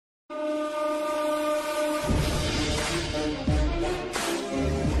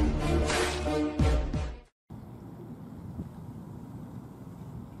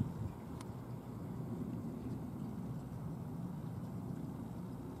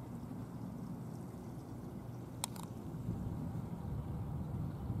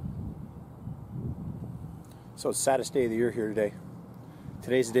So it's the saddest day of the year here today.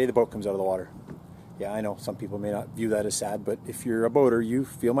 Today's the day the boat comes out of the water. Yeah, I know some people may not view that as sad, but if you're a boater, you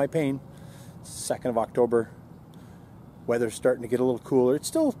feel my pain. 2nd of October, weather's starting to get a little cooler. It's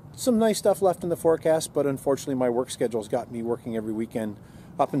still some nice stuff left in the forecast, but unfortunately my work schedule's got me working every weekend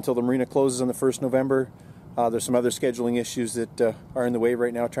up until the marina closes on the 1st November. There's some other scheduling issues that are in the way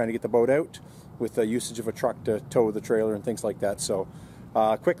right now, trying to get the boat out with the usage of a truck to tow the trailer and things like that. So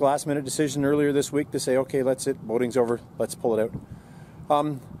quick last minute decision earlier this week to say, okay, that's it, boating's over, let's pull it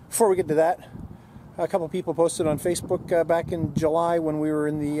out. Before we get to that, a couple people posted on Facebook back in July when we were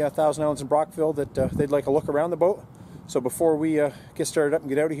in the Thousand Islands in Brockville that they'd like a look around the boat. So before we get started up and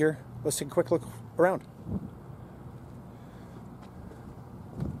get out of here, let's take a quick look around.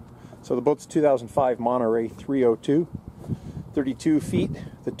 So the boat's a 2005 Monterey 302, 32 feet.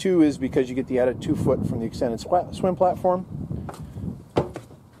 The 2 is because you get the added 2 foot from the extended swim platform.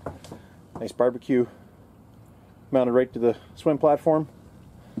 Nice barbecue mounted right to the swim platform.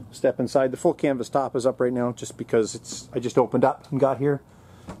 Step inside. The full canvas top is up right now just because I just opened up and got here,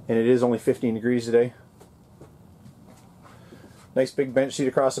 and it is only 15 degrees today. Nice big bench seat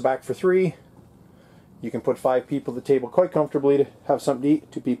across the back for 3. You can put 5 people at the table quite comfortably to have something to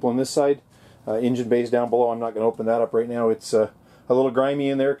eat. 2 people on this side. Engine bays down below. I'm not going to open that up right now. It's a little grimy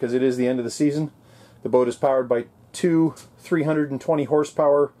in there because it is the end of the season. The boat is powered by 2 320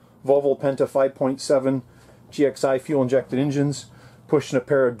 horsepower Volvo Penta 5.7 GXI fuel injected engines, pushing a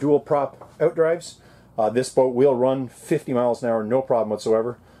pair of dual prop outdrives. This boat will run 50 miles an hour, no problem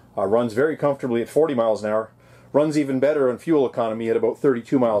whatsoever. Runs very comfortably at 40 miles an hour. Runs even better on fuel economy at about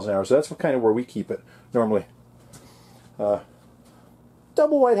 32 miles an hour. So that's kind of where we keep it normally.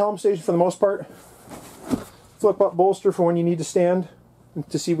 Double wide helm station for the most part. Flip up bolster for when you need to stand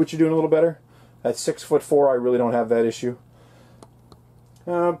to see what you're doing a little better. At 6'4", I really don't have that issue.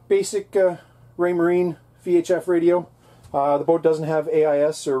 Basic Raymarine VHF radio. The boat doesn't have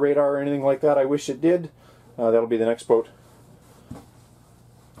AIS or radar or anything like that. I wish it did. That'll be the next boat.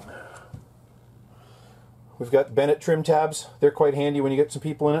 We've got Bennett trim tabs. They're quite handy when you get some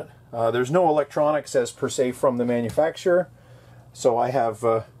people in it. There's no electronics as per se from the manufacturer. So I have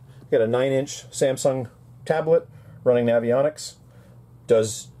got a 9-inch Samsung tablet running Navionics.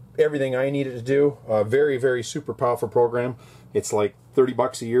 Does everything I need it to do. Very, very super powerful program. It's like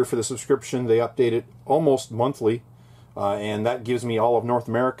 $30 a year for the subscription. They update it almost monthly. And that gives me all of North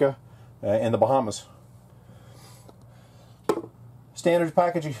America and the Bahamas. Standard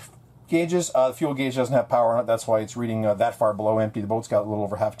package gauges. The fuel gauge doesn't have power on it. That's why it's reading that far below empty. The boat's got a little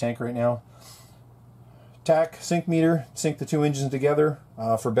over half tank right now. TAC sync meter. Sync the 2 engines together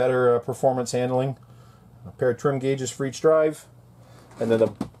for better performance handling. A pair of trim gauges for each drive. And then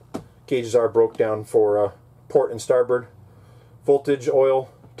the gauges are broke down for port and starboard. Voltage, oil,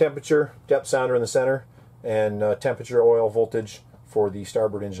 temperature, depth sounder in the center, and temperature, oil, voltage for the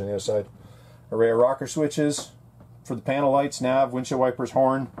starboard engine on the other side. Array of rocker switches for the panel lights, nav, windshield wipers,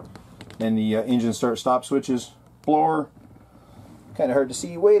 horn, and the engine start-stop switches. Blower, kind of hard to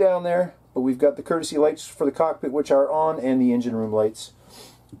see way down there, but we've got the courtesy lights for the cockpit which are on, and the engine room lights.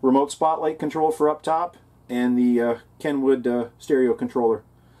 Remote spotlight control for up top, and the Kenwood stereo controller.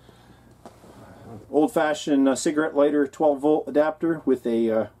 Old-fashioned cigarette lighter 12-volt adapter with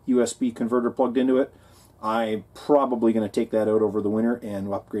a USB converter plugged into it. I'm probably going to take that out over the winter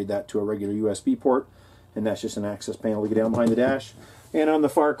and upgrade that to a regular USB port, and that's just an access panel to get down behind the dash. And on the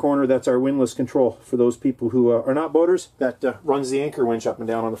far corner, that's our windlass control for those people who are not boaters. That runs the anchor winch up and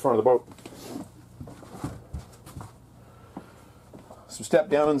down on the front of the boat. So step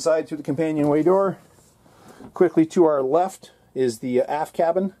down inside through the companionway door. Quickly to our left is the aft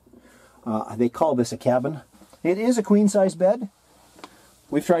cabin. They call this a cabin. It is a queen-size bed.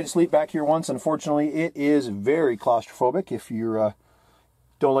 We've tried to sleep back here once. Unfortunately, it is very claustrophobic if you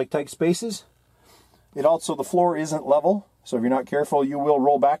don't like tight spaces. The floor isn't level, so if you're not careful, you will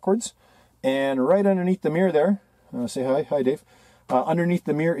roll backwards. And right underneath the mirror there, say hi, hi Dave. Underneath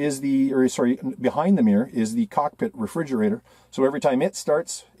the mirror is behind the mirror is the cockpit refrigerator. So every time it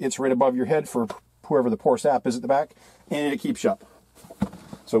starts, it's right above your head for whoever the poor sap is at the back, and it keeps you up.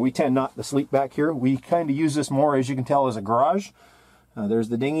 So we tend not to sleep back here. We kind of use this more, as you can tell, as a garage. There's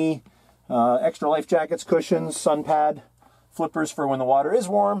the dinghy, extra life jackets, cushions, sun pad, flippers for when the water is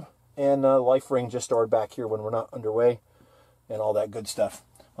warm, and life ring just stored back here when we're not underway, and all that good stuff.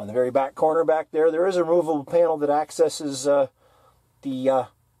 On the very back corner back there is a removable panel that accesses the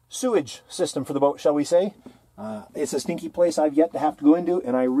sewage system for the boat, shall we say. It's a stinky place I've yet to have to go into,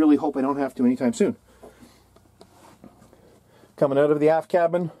 and I really hope I don't have to anytime soon. Coming out of the aft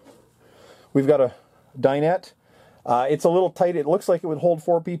cabin, we've got a dinette. It's a little tight. It looks like it would hold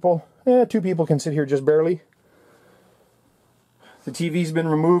 4 people. 2 people can sit here just barely. The TV's been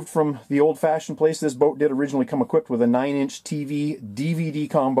removed from the old-fashioned place. This boat did originally come equipped with a 9-inch TV DVD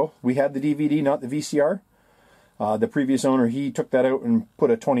combo. We had the DVD, not the VCR. The previous owner, he took that out and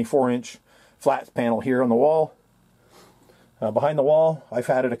put a 24-inch flat panel here on the wall. Behind the wall, I've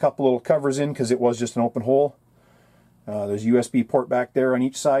added a couple little covers in because it was just an open hole. There's a USB port back there on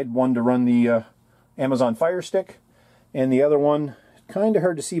each side, one to run the Amazon Fire Stick, and the other one, kind of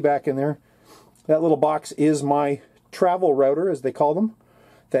hard to see back in there. That little box is my travel router, as they call them.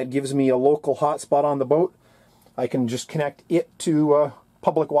 That gives me a local hotspot on the boat. I can just connect it to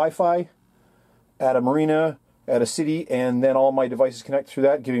public Wi-Fi at a marina, at a city, and then all my devices connect through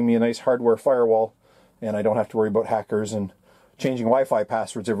that, giving me a nice hardware firewall, and I don't have to worry about hackers and changing Wi-Fi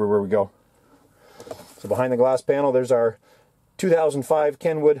passwords everywhere we go. So behind the glass panel, there's our 2005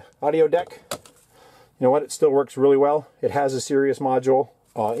 Kenwood audio deck. You know what? It still works really well. It has a Sirius module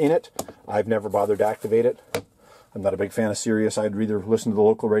in it. I've never bothered to activate it. I'm not a big fan of Sirius. I'd either listen to the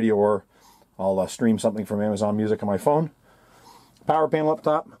local radio or I'll stream something from Amazon Music on my phone. Power panel up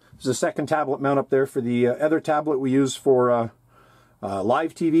top. There's a second tablet mount up there for the other tablet we use for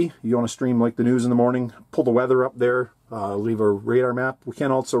live TV. You want to stream like the news in the morning, pull the weather up there, leave a radar map. We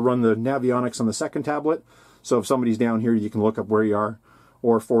can also run the Navionics on the second tablet. So if somebody's down here, you can look up where you are.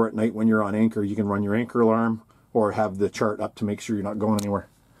 Or for at night when you're on anchor, you can run your anchor alarm or have the chart up to make sure you're not going anywhere.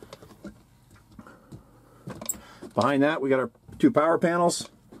 Behind that, we got our two power panels,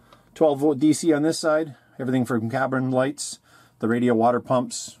 12-volt DC on this side, everything from cabin lights, the radio water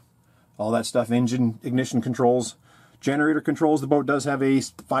pumps, all that stuff, engine ignition controls, generator controls. The boat does have a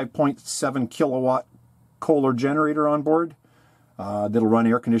 5.7 kilowatt Kohler generator on board that'll run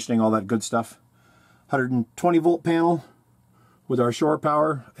air conditioning, all that good stuff. 120-volt panel with our shore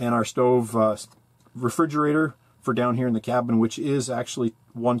power and our stove refrigerator for down here in the cabin, which is actually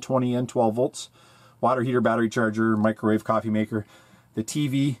 120 and 12 volts. Water heater, battery charger, microwave, coffee maker. The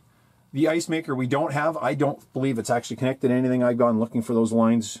TV, the ice maker we don't have. I don't believe it's actually connected to anything. I've gone looking for those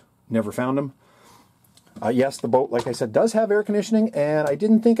lines, never found them. Yes, the boat, like I said, does have air conditioning, and I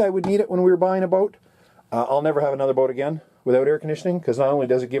didn't think I would need it when we were buying a boat. I'll never have another boat again without air conditioning, because not only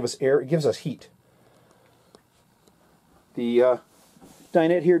does it give us air, it gives us heat. The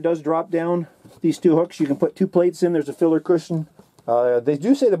dinette here does drop down these two hooks. You can put two plates in. There's a filler cushion. They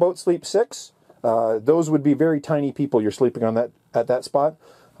do say the boat sleeps 6. Those would be very tiny people you're sleeping on that at that spot.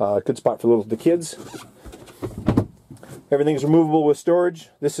 Good spot for the kids. Everything's removable with storage.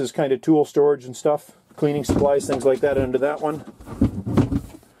 This is kind of tool storage and stuff. Cleaning supplies, things like that under that one.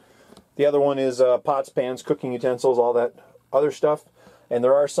 The other one is pots, pans, cooking utensils, all that other stuff. And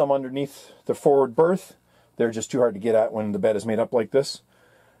there are some underneath the forward berth. They're just too hard to get at when the bed is made up like this.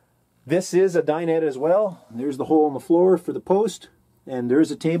 This is a dinette as well. There's the hole in the floor for the post, and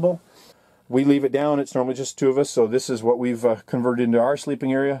there's a table. We leave it down. It's normally just 2 of us, so this is what we've converted into our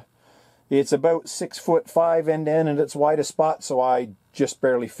sleeping area. It's about 6'5" end to end, and its widest spot, so I just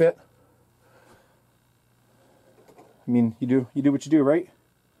barely fit. I mean, you do what you do, right?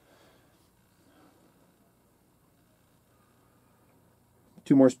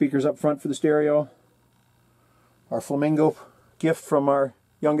 Two more speakers up front for the stereo. Our Flamingo gift from our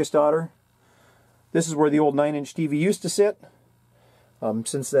youngest daughter. This is where the old 9-inch TV used to sit.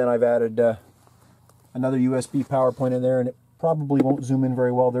 Since then I've added another USB power point in there, and it probably won't zoom in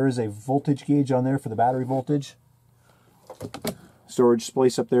very well. There is a voltage gauge on there for the battery voltage. Storage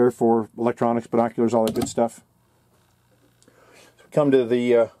space up there for electronics, binoculars, all that good stuff. So we come to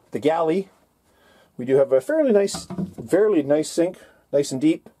the galley. We do have a fairly nice sink, nice and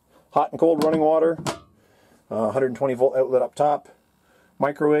deep, hot and cold running water. 120 volt outlet up top,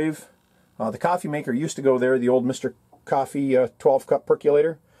 microwave. The coffee maker used to go there, the old Mr. Coffee 12 cup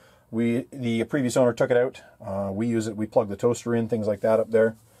percolator. The previous owner took it out. We use it, we plug the toaster in, things like that up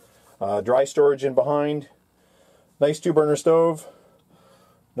there. Dry storage in behind. Nice 2-burner stove.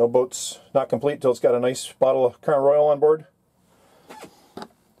 No boat's not complete until it's got a nice bottle of Crown Royal on board.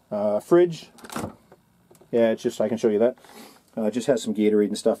 Fridge. Yeah, it's just, I can show you that. It just has some Gatorade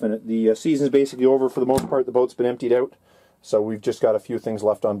and stuff in it. The season's basically over for the most part. The boat's been emptied out, so we've just got a few things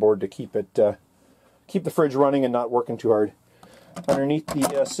left on board to keep it, keep the fridge running and not working too hard. Underneath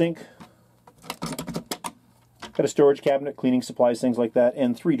the sink, got a storage cabinet, cleaning supplies, things like that,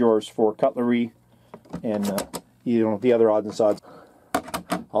 and 3 drawers for cutlery and the other odds and sods.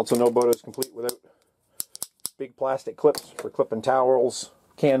 Also, no boat is complete without big plastic clips for clipping towels,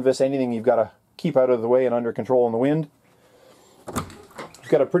 canvas, anything you've got to keep out of the way and under control in the wind. We've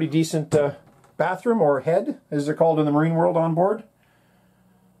got a pretty decent bathroom, or head, as they're called in the marine world, on board.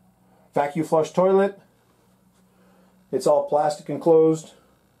 Vacuum flush toilet. It's all plastic enclosed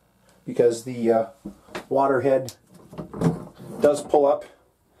because the water head does pull up,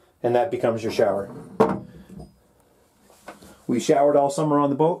 and that becomes your shower. We showered all summer on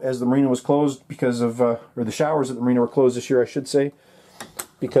the boat as the marina was closed because of, or the showers at the marina were closed this year, I should say,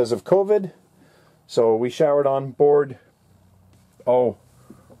 because of COVID. So we showered on board,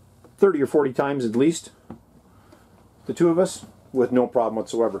 30 or 40 times at least, the two of us, with no problem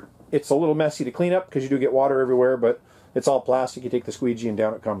whatsoever. It's a little messy to clean up because you do get water everywhere, but it's all plastic. You take the squeegee and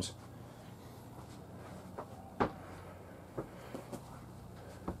down it comes.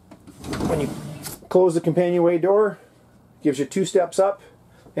 When you close the companionway door, it gives you 2 steps up,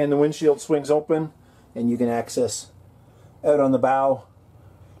 and the windshield swings open, and you can access out on the bow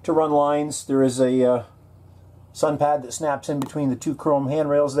to run lines. There is a sun pad that snaps in between the 2 chrome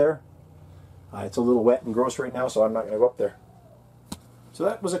handrails there. It's a little wet and gross right now, so I'm not going to go up there. So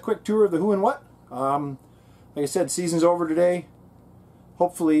that was a quick tour of the who and what. Like I said, season's over today.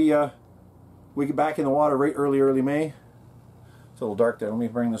 Hopefully we get back in the water right early May. It's a little dark there. Let me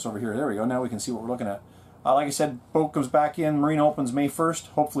bring this over here. There we go. Now we can see what we're looking at. Like I said, boat comes back in. Marina opens May 1st.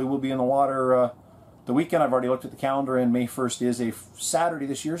 Hopefully we'll be in the water the weekend. I've already looked at the calendar, and May 1st is a Saturday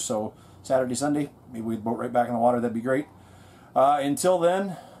this year, so Saturday, Sunday. Maybe we'd boat right back in the water. That'd be great. Until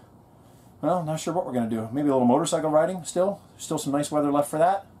then, well, not sure what we're going to do. Maybe a little motorcycle riding still. Still some nice weather left for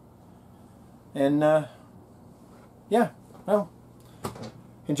that. And, yeah, well,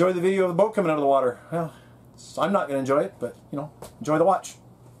 enjoy the video of the boat coming out of the water. Well, I'm not going to enjoy it, but, you know, enjoy the watch.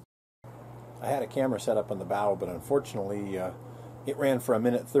 I had a camera set up on the bow, but unfortunately it ran for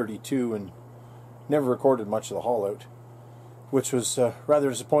 1:32 and never recorded much of the haul out, which was rather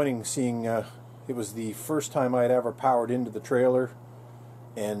disappointing, seeing it was the first time I had ever powered into the trailer,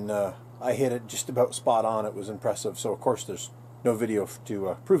 and I hit it just about spot on. It was impressive. So of course there's no video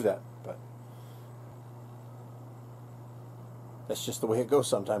to prove that, but that's just the way it goes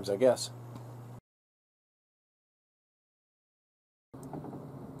sometimes, I guess.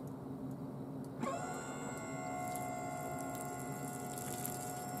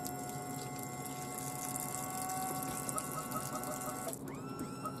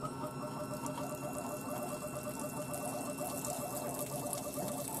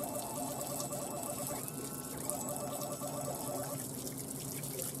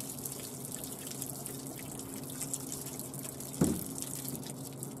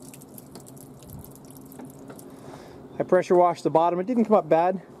 I pressure washed the bottom. It didn't come up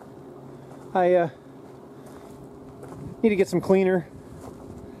bad. I need to get some cleaner,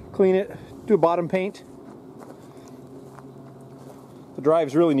 clean it, do a bottom paint. The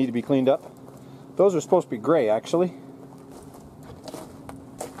drives really need to be cleaned up. Those are supposed to be gray, actually.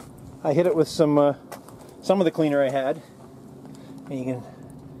 I hit it with some of the cleaner I had, and you can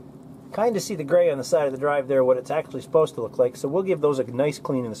kind of see the gray on the side of the drive there, what it's actually supposed to look like. So we'll give those a nice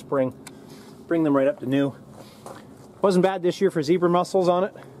clean in the spring, bring them right up to new. Wasn't bad this year for zebra mussels on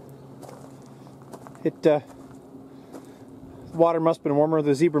it. The water must have been warmer.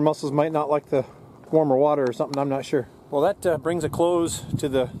 The zebra mussels might not like the warmer water or something, I'm not sure. Well, that brings a close to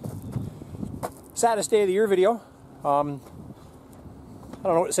the saddest day of the year video. I don't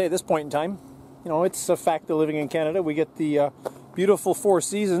know what to say at this point in time. You know, it's a fact of living in Canada. We get the beautiful 4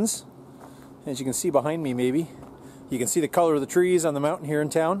 seasons. As you can see behind me, maybe. You can see the color of the trees on the mountain here in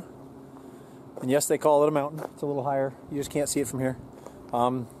town. And yes, they call it a mountain. It's a little higher. You just can't see it from here.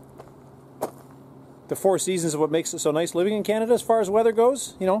 The 4 seasons is what makes it so nice living in Canada as far as weather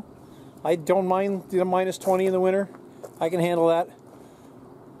goes. You know, I don't mind the -20 in the winter. I can handle that.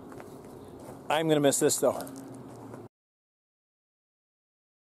 I'm going to miss this, though.